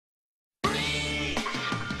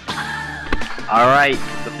Alright,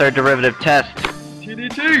 the third derivative test.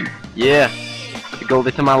 TDT! Yeah. The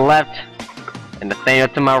Goldy to my left, and Nathaniel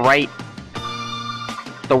to my right.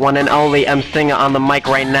 The one and only M Singer on the mic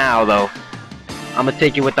right now, though. I'm gonna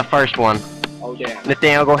take you with the first one. Oh, damn.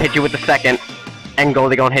 Nathaniel gonna hit you with the second, and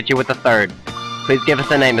Goldy gonna hit you with the third. Please give us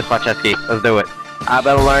a name, Ms. Pacheski. Let's do it. I've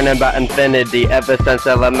been learning about infinity ever since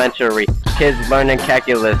elementary. Kids learning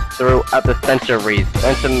calculus throughout the centuries.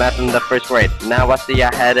 Learned some math in the first grade. Now I see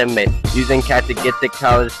I had it made. Using cat to get to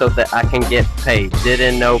college so that I can get paid.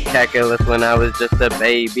 Didn't know calculus when I was just a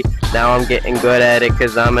baby. Now I'm getting good at it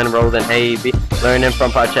cause I'm enrolled in AB. Learning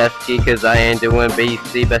from Pacheski cause I ain't doing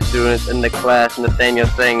BC. Best students in the class, Nathaniel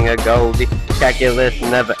saying a Goldy. Calculus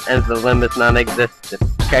never ends, the limit's non-existent.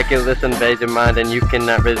 Calculus invades your mind and you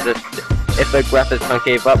cannot resist it. If a graph is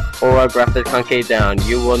concave up or a graph is concave down,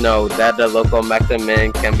 you will know that the local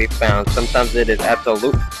maximum can be found. Sometimes it is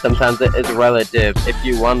absolute, sometimes it is relative. If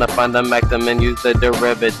you want to find the maximum, use the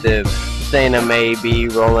derivative. Saying a maybe,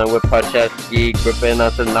 rolling with Pacheski, gripping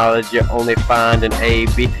on some knowledge you only find in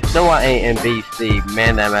AB. No, I ain't in BC,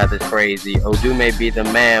 man, that math is crazy. Odu may be the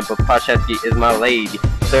man, but Pacheski is my lady.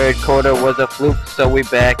 Third quarter was a fluke, so we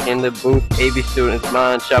back in the booth. AB students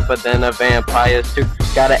mind sharper than a vampire's too.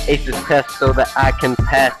 Gotta ace this test so that I can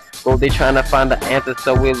pass. Goldy trying to find the answer,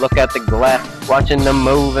 so we look at the glass. Watching the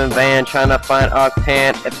moving van, trying to find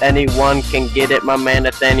octane. If anyone can get it, my man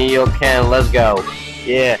Nathaniel can. Let's go.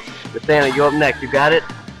 Yeah, Nathaniel, you up next. You got it?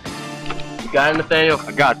 You got it, Nathaniel?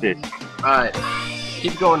 I got this. Alright.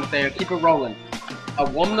 Keep going, Nathaniel. Keep it rolling. I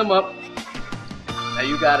warmed them up. Now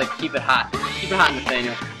you gotta keep it hot. Keep it hot,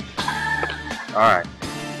 Nathaniel. Alright.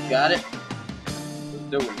 You got it? Let's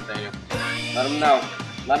do it, Nathaniel. Let them know.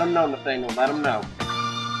 Let them know, Nathaniel. Let them know.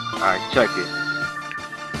 Alright, check it.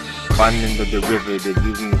 Finding the derivative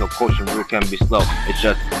using the quotient rule can be slow. It's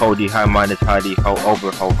just Goldy high minus Heidi ho over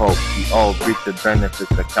ho ho. We all reap the benefits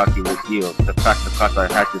that calculus yields. The fact the class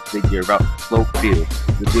I had to figure out slope field.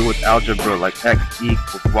 To deal with algebra like x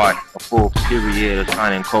equals y. A full period of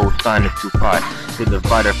sine and cosine is 2 pi. To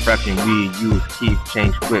divide a fraction we use keep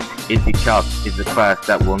change quick. AP Calc is a class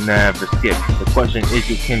that will never skip. The question is,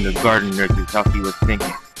 do kindergartners do calculus thinking?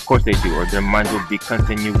 Of course they do, or their minds will be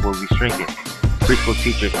continually shrinking. Preschool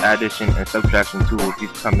teachers, addition and subtraction tools,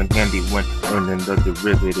 these come in handy when learning the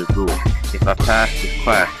derivative rule. If I pass this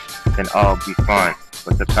class, then I'll be fine.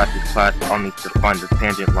 But to pass this class, I'll need to find the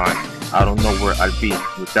tangent line. I don't know where I'd be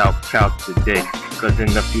without calc today, cause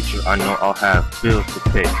in the future I know I'll have bills to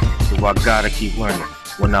pay. So I gotta keep learning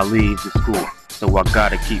when I leave the school. So I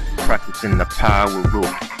gotta keep practicing the power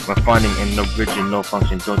rule. When finding an original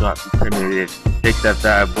function, don't be primitive. Take that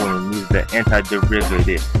variable and use the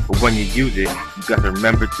antiderivative. But when you use it, you gotta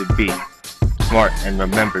remember to be smart and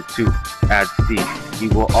remember to add C. You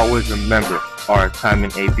will always remember our time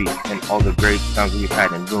in AB and all the great times we've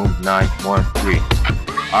had in room 913.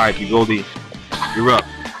 Alright, you Goldy, you're up.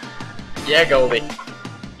 Yeah, Goldy.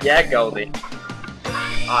 Yeah, Goldy.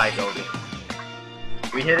 Alright, Goldy.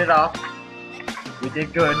 We hit it off. We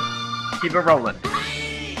did good. Keep it rolling.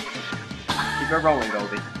 Keep it rolling,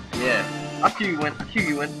 Goldy. Yeah. I'll cue you in. I'll cue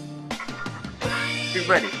you in. Get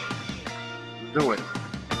ready. Let's do it.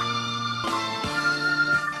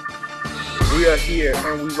 We are here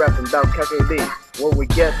and we rapping about KKB. When we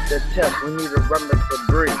get the test, we need to run the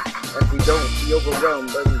debris. If we don't be overwhelmed,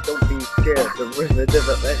 then don't be scared. The derivative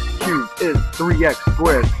of x cubed is 3x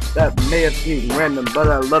squared. That may have seemed random, but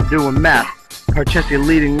I love doing math. Pacheski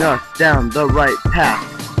leading us down the right path.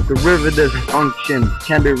 Derivative functions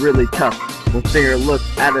can be really tough. When Singer looks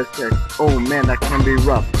at a text, oh man, that can be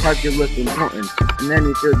rough. Calculus important in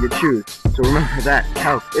any field you choose. So remember that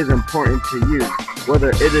calc is important to use, whether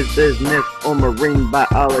it is business or marine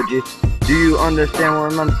biology. Do you understand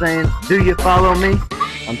what I'm saying? Do you follow me?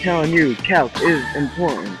 I'm telling you, calc is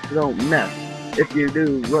important, so don't mess. If you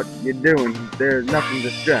do what you're doing, there's nothing to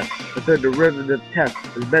stress. But the derivative test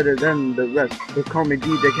is better than the rest. So call me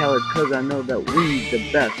DJ Khaled, cause I know that we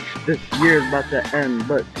the best. This year's about to end,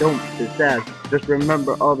 but don't be sad. Just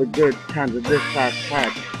remember all the good times that this class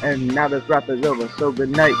had. And now this rap is over, so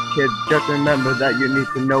good night, kids. Just remember that you need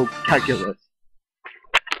to know calculus.